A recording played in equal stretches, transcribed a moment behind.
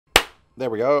There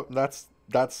we go. That's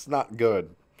not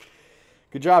good.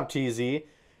 Good job, T-Zee.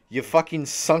 You fucking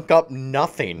sunk up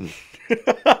nothing.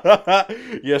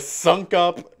 You sunk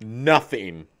up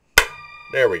nothing.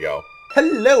 There we go.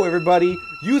 Hello, everybody.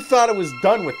 You thought I was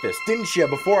done with this, didn't you,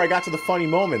 before I got to the funny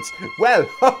moments? Well,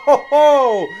 ho, ho,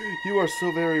 ho! You are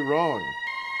so very wrong.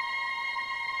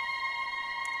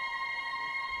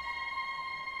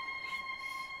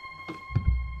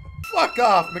 Fuck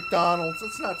off, McDonald's.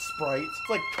 It's not Sprite. It's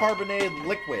like carbonated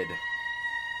liquid.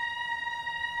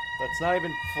 That's not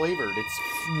even flavored. It's...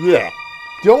 Bleh.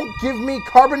 Don't give me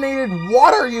carbonated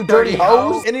water, you dirty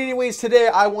hose! And anyways, today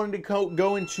I wanted to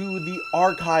go into the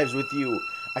archives with you.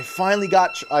 I finally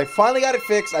got it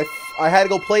fixed. I had to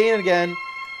go play in again.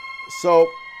 So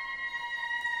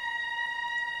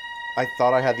I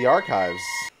thought I had the archives.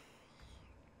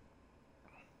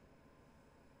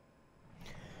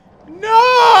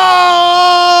 No!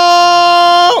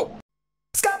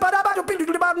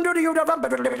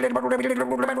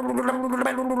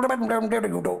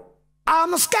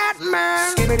 I'm a scat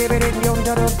man.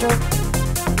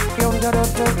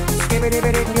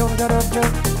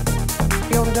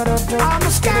 I'm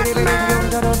a scat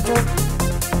man.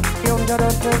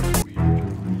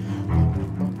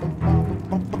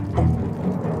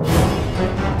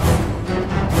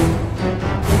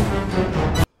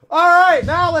 Alright,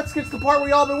 now let's get to the part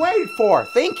we all been waiting for.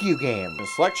 Thank you, game.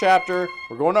 Select chapter,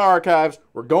 we're going to archives,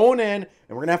 we're going in,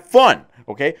 and we're gonna have fun.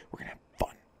 Okay? We're gonna have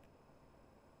fun.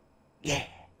 Yeah.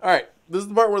 Alright, this is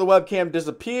the part where the webcam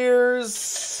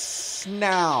disappears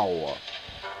now.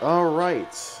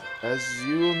 Alright, as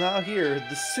you will now hear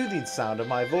the soothing sound of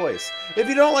my voice. If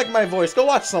you don't like my voice, go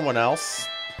watch someone else.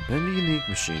 Bendy and the Ink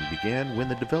Machine began when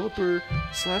the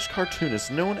developer/cartoonist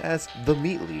known as The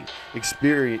Meatly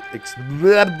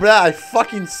I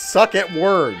fucking suck at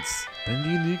words.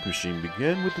 Bendy and the Ink Machine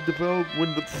began with the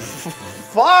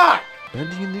fuck!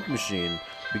 Bendy and the Ink Machine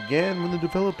began when the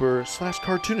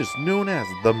developer/cartoonist known as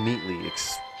The Meatly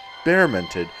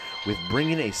experimented with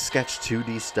bringing a sketch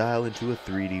 2D style into a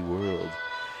 3D world.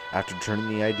 After turning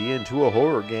the idea into a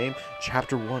horror game,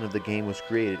 Chapter 1 of the game was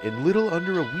created in little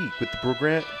under a week with the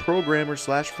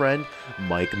programmer/friend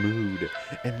Mike Mood,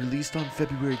 and released on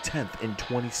February 10th in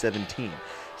 2017.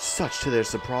 Such to their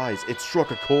surprise, it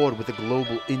struck a chord with the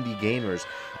global indie gamers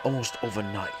almost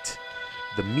overnight.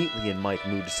 The Meatly and Mike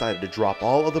Mood decided to drop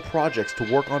all other projects to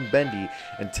work on Bendy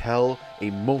and tell a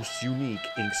most unique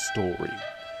ink story.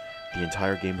 The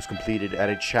entire game was completed at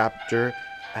a chapter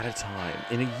at a time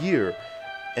in a year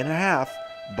and a half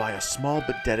by a small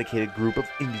but dedicated group of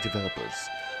indie developers.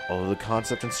 Although the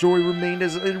concept and story remained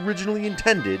as originally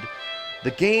intended,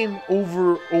 the game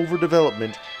over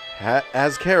development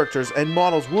as characters and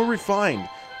models were refined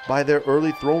by their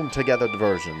early thrown together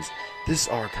versions. This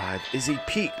archive is a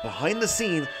peek behind the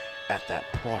scenes at that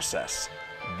process.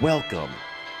 Welcome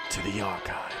to the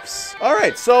archives.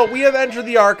 Alright, so we have entered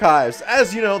the archives.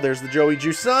 As you know, there's the Joey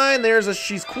Juice sign,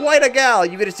 she's quite a gal.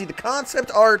 You get to see the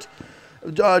concept art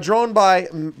drawn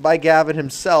by Gavin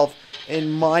himself,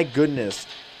 and my goodness,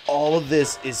 all of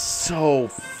this is so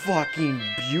fucking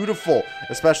beautiful,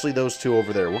 especially those two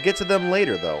over there. We'll get to them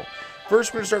later, though.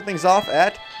 First, we're going to start things off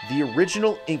at the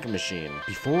original Ink Machine.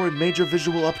 Before a major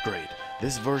visual upgrade,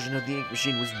 this version of the Ink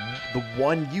Machine was the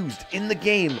one used in the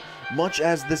game, much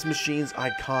as this machine's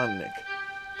iconic.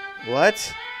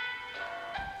 What?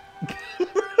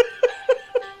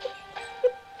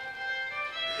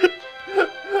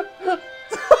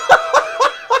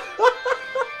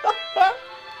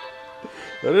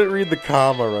 I didn't read the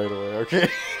comma right away, okay?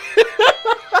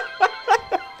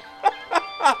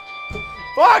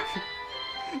 Fuck!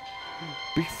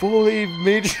 Before a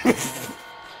major... This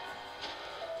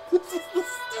is the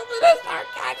stupidest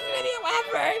archive video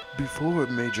ever! Before a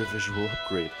major visual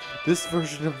upgrade, this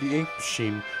version of the Ink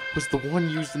Machine was the one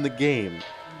used in the game.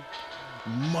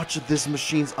 Much of this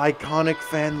machine's iconic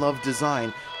fan-loved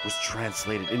design was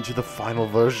translated into the final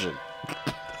version.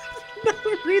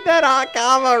 Read that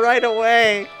comma right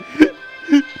away.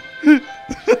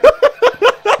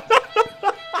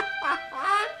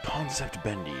 Concept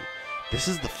Bendy. This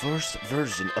is the first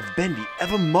version of Bendy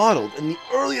ever modeled in the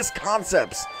earliest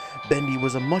concepts. Bendy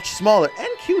was a much smaller and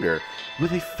cuter,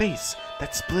 with a face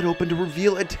that split open to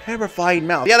reveal a terrifying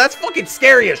mouth. Yeah, that's fucking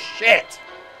scary as shit.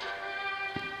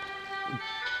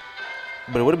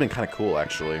 But it would have been kind of cool,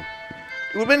 actually.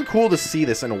 It would have been cool to see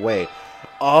this in a way.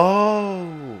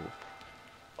 Oh.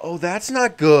 Oh, that's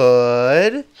not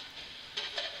good.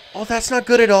 Oh, that's not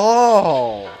good at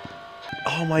all.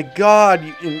 Oh my god.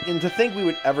 And to think we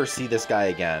would ever see this guy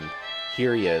again.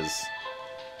 Here he is.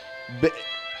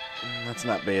 That's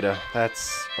not beta.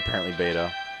 That's apparently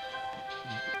beta.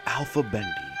 Alpha Bendy.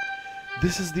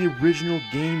 This is the original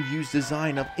game-used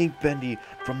design of Ink Bendy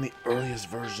from the earliest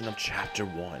version of Chapter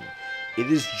 1.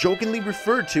 It is jokingly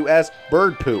referred to as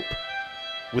bird poop,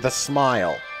 with a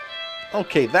smile.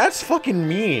 Okay, that's fucking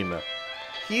mean.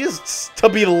 He is to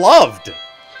be loved.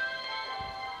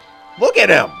 Look at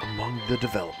him! Among the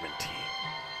development team.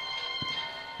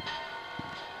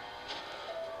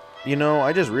 You know,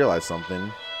 I just realized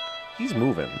something. He's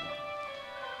moving.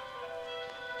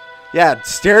 Yeah,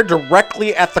 stare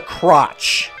directly at the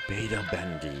crotch. Beta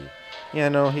Bendy. Yeah,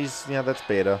 no, that's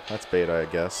Beta. That's Beta,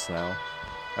 I guess, now.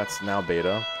 That's now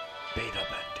Beta. Beta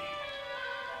Bendy.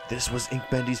 This was Ink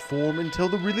Bendy's form until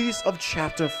the release of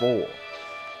Chapter 4.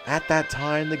 At that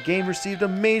time, the game received a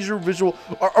major visual...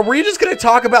 Are we just gonna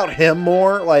talk about him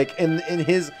more? Like, in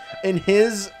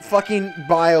his fucking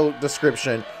bio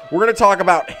description, we're gonna talk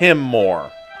about him more.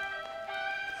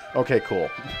 Okay, cool.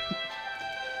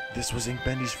 This was Ink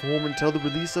Bendy's form until the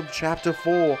release of Chapter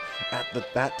 4. At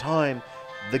that time,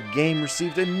 the game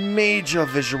received a major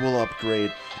visual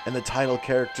upgrade, and the title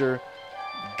character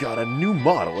got a new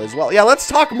model as well. Yeah, let's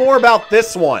talk more about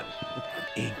this one.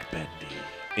 Ink Bendy.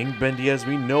 Ink Bendy as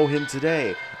we know him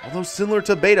today, although similar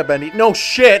to Beta Bendy. No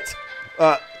shit!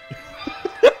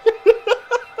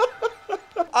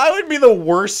 I would be the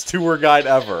worst tour guide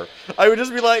ever. I would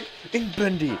just be like, Ink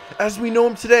Bendy, as we know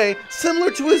him today, similar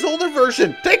to his older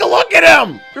version. Take a look at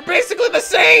him! They're basically the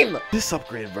same! This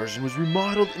upgraded version was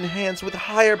remodeled, enhanced with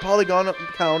higher polygon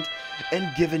count,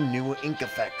 and given new ink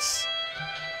effects.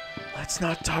 Let's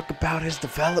not talk about his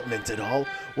development at all,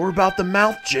 or about the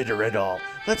mouth jitter at all.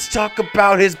 Let's talk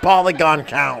about his polygon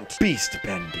count. Beast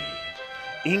Bendy.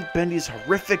 Ink Bendy's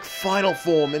horrific final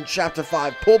form in Chapter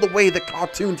 5 pulled away the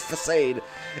cartoon facade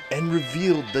and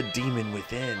revealed the demon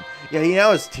within. Yeah, he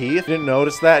now has teeth. Didn't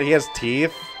notice that? He has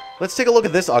teeth. Let's take a look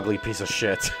at this ugly piece of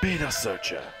shit. Beta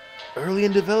Searcher. Early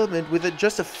in development, with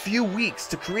just a few weeks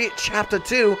to create Chapter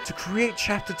 2.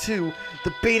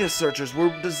 The Beta Searchers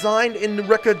were designed in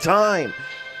record time.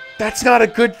 That's not a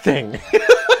good thing.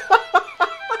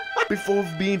 Before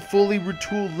being fully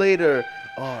retooled later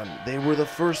on, they were the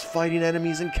first fighting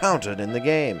enemies encountered in the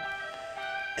game.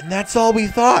 And that's all we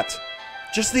thought.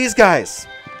 Just these guys.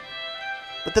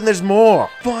 But then there's more.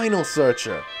 Final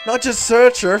Searcher. Not just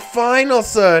Searcher, Final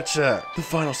Searcher. The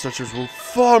Final Searchers were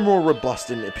far more robust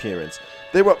in appearance.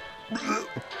 They were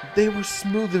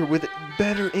smoother with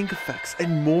better ink effects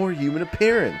and more human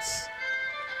appearance.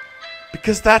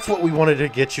 Because that's what we wanted to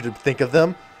get you to think of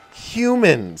them.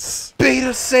 Humans.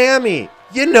 Beta Sammy.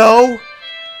 You know.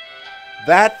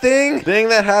 That thing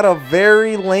that had a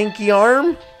very lanky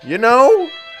arm. You know.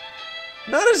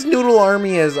 Not as noodle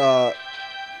army as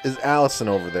Allison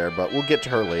over there, but we'll get to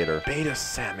her later. Beta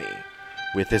Sammy.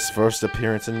 With his first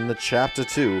appearance in the Chapter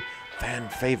 2, fan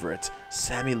favorite,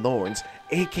 Sammy Lawrence,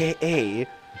 aka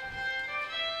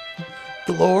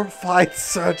Glorified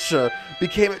Searcher,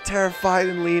 became a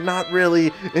terrifyingly not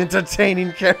really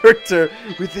entertaining character.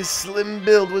 With his slim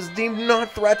build was deemed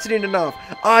not threatening enough.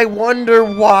 I wonder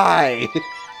why.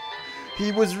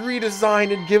 He was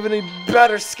redesigned and given a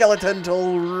better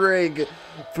skeletal rig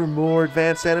for more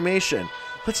advanced animation.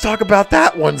 Let's talk about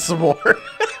that one some more.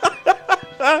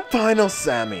 Final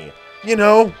Sammy. You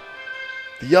know,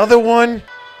 the other one,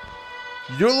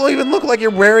 you don't even look like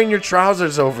you're wearing your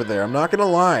trousers over there. I'm not gonna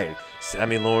lie.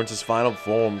 Sammy Lawrence's final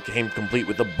form came complete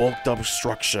with a bulked up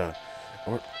structure.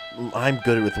 Or, I'm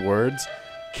good with words.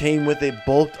 Came with a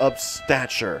bulked up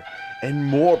stature and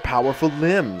more powerful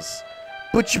limbs.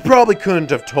 But you probably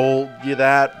couldn't have told you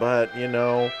that, but you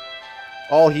know,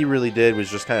 all he really did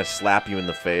was just kind of slap you in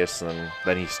the face, and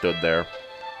then he stood there.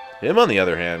 Him, on the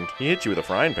other hand, he hit you with a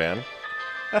frying pan.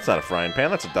 That's not a frying pan,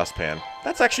 that's a dustpan.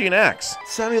 That's actually an axe.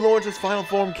 Sammy Lawrence's final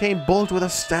form came bulked with a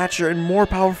stature and more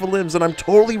powerful limbs, and I'm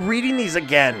totally reading these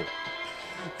again.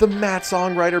 The Matt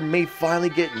songwriter may finally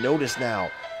get noticed now.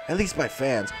 At least by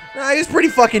fans. Nah, he's pretty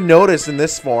fucking noticed in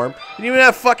this form. He didn't even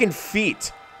have fucking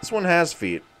feet. This one has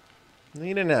feet.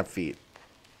 He didn't have feet.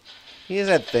 He just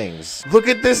had things. Look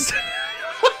at this.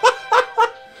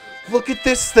 Look at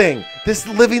this thing. This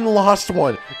living lost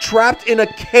one. Trapped in a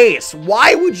case.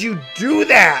 Why would you do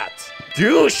that?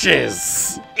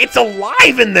 Douches. It's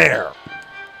alive in there.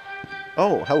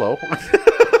 Oh, hello.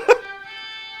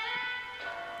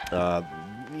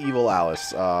 Evil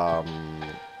Alice.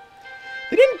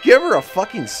 They didn't give her a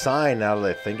fucking sign now that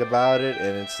I think about it.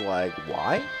 And it's like,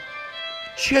 why?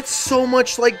 She had so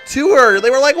much, like, to her. They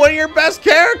were like one of your best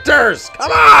characters.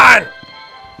 Come on.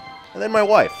 And then my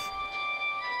wife.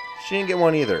 She didn't get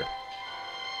one either.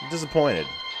 I'm disappointed.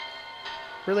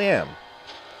 Really am.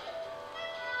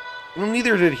 Well,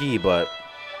 neither did he, but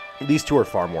these two are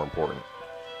far more important.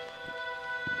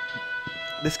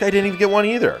 this guy didn't even get one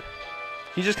either.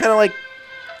 He just kind of like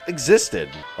existed.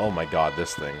 Oh my god,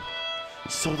 this thing.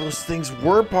 So those things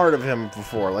were part of him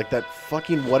before, like that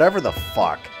fucking whatever the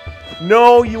fuck.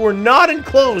 No, you were not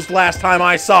enclosed last time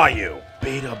I saw you.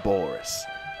 Beta Boris.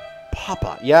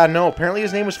 Papa. Yeah, no, apparently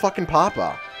his name was fucking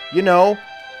Papa. You know.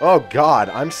 Oh god,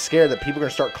 I'm scared that people are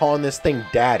gonna start calling this thing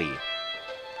Daddy.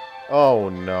 Oh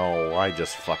no, I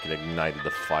just fucking ignited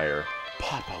the fire.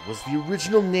 Papa was the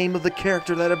original name of the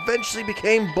character that eventually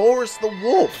became Boris the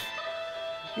Wolf.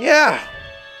 Yeah.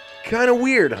 Kind of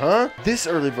weird, huh? This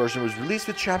early version was released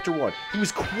with Chapter 1. He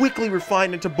was quickly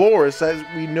refined into Boris as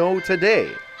we know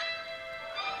today,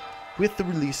 with the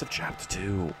release of Chapter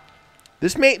 2.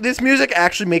 This music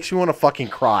actually makes me want to fucking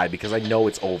cry because I know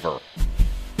it's over.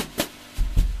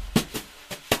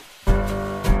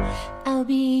 I'll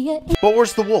be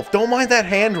Boris the Wolf. Don't mind that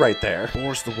hand right there.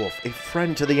 Boris the Wolf, a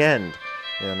friend to the end.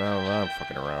 Yeah, no, I'm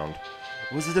fucking around.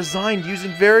 Was designed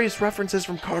using various references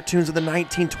from cartoons of the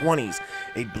 1920s,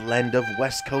 a blend of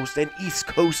West Coast and East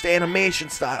Coast animation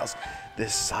styles.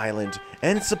 This silent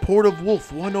and supportive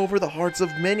wolf won over the hearts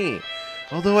of many,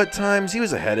 although at times he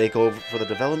was a headache for the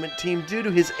development team due to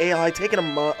his AI taking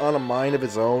on a mind of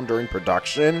his own during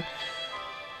production.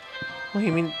 What do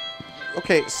you mean?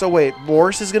 Okay, so wait,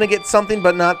 Boris is gonna get something,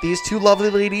 but not these two lovely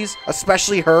ladies,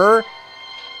 especially her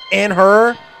and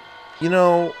her? You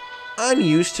know, I'm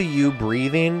used to you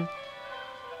breathing.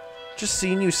 Just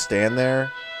seeing you stand there.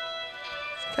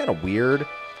 It's kind of weird.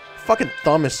 Fucking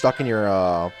thumb is stuck in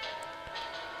your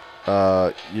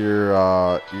thumb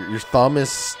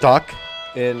is stuck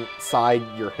inside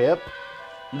your hip.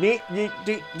 Do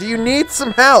you need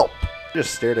some help?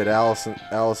 Just stared at Alice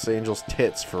Angel's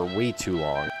tits for way too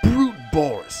long. Brute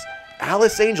Boris.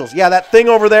 Alice Angel's. Yeah, that thing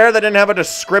over there that didn't have a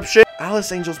description.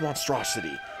 Alice Angel's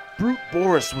monstrosity. Brute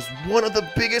Boris was one of the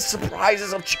biggest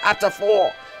surprises of Chapter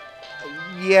 4.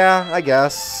 Yeah, I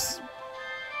guess.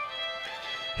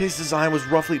 His design was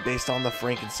roughly based on the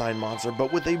Frankenstein monster,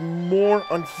 but with a more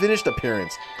unfinished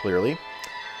appearance, clearly.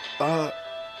 Wow,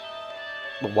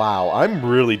 I'm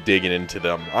really digging into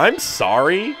them. I'm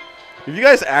sorry. If you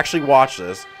guys actually watch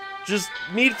this, just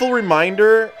needful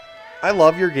reminder, I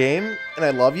love your game, and I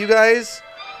love you guys,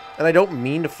 and I don't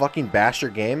mean to fucking bash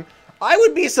your game. I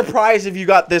would be surprised if you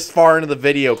got this far into the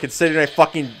video, considering I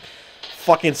fucking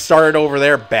started over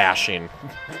there bashing.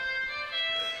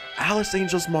 Alice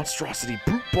Angel's monstrosity,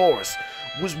 Brute Boris,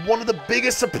 was one of the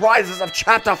biggest surprises of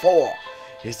Chapter 4.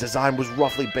 His design was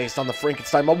roughly based on the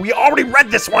Frankenstein monster. We already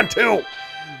read this one too!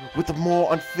 With a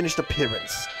more unfinished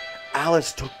appearance.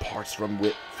 Alice took parts from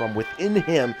within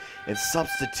him and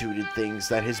substituted things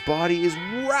that his body is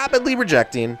rapidly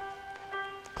rejecting.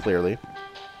 Clearly.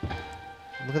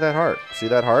 Look at that heart. See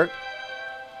that heart?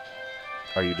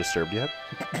 Are you disturbed yet?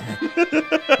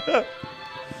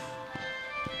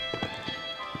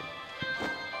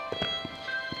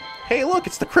 Hey, look,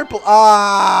 it's the cripple.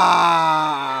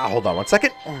 Ah! Hold on one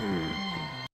second.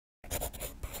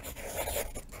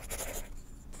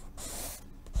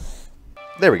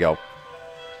 There we go.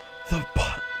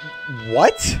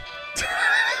 What?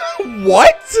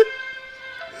 What?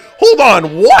 Hold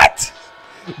on, what?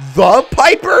 The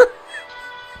Piper?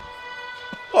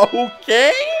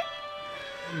 Okay.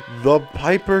 The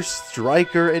Piper,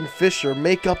 Striker, and Fisher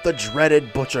make up the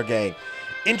dreaded Butcher Gang.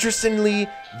 Interestingly,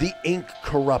 the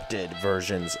ink-corrupted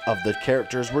versions of the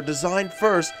characters were designed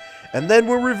first and then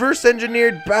were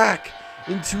reverse-engineered back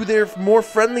into their more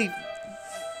friendly...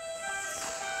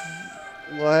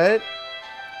 What?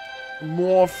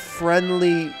 More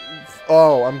friendly...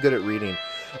 Oh, I'm good at reading.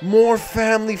 More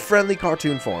family-friendly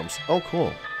cartoon forms. Oh,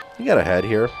 cool. You got a head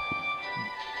here.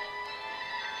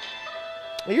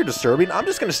 You're disturbing. I'm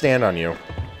just going to stand on you.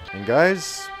 And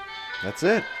guys, that's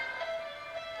it.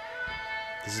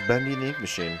 This is Bendy and the Ink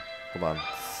Machine. Hold on.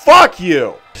 Fuck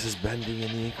you! This is Bendy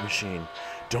and the Ink Machine.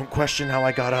 Don't question how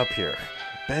I got up here.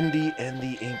 Bendy and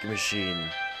the Ink Machine.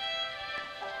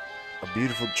 A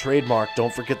beautiful trademark.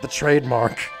 Don't forget the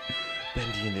trademark.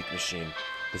 Bendy and the Ink Machine.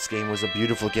 This game was a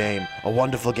beautiful game. A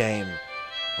wonderful game.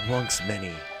 Amongst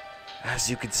many.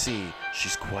 As you can see,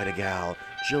 she's quite a gal.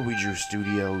 Joey Drew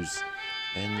Studios.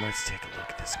 And let's take a look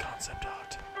at this concept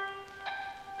art.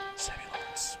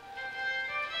 Semi-loans.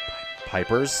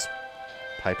 Pipers.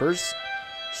 Pipers.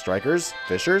 Strikers.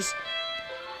 Fishers.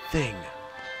 Thing.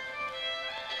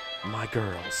 My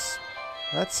girls.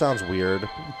 That sounds weird.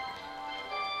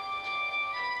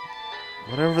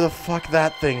 Whatever the fuck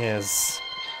that thing is.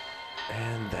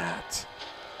 And that.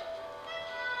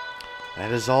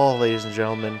 That is all, ladies and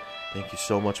gentlemen. Thank you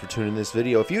so much for tuning in this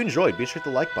video. If you enjoyed, be sure to hit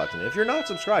the like button. If you're not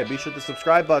subscribed, be sure to hit the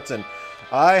subscribe button.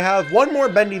 I have one more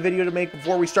Bendy video to make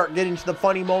before we start getting to the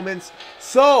funny moments.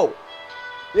 So,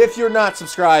 if you're not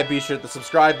subscribed, be sure to hit the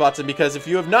subscribe button, because if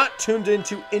you have not tuned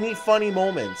into any funny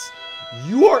moments,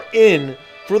 you are in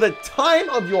for the time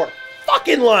of your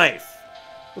fucking life.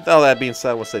 With all that being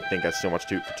said, I want to say thank you guys so much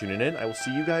for tuning in. I will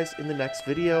see you guys in the next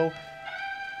video.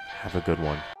 Have a good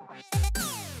one.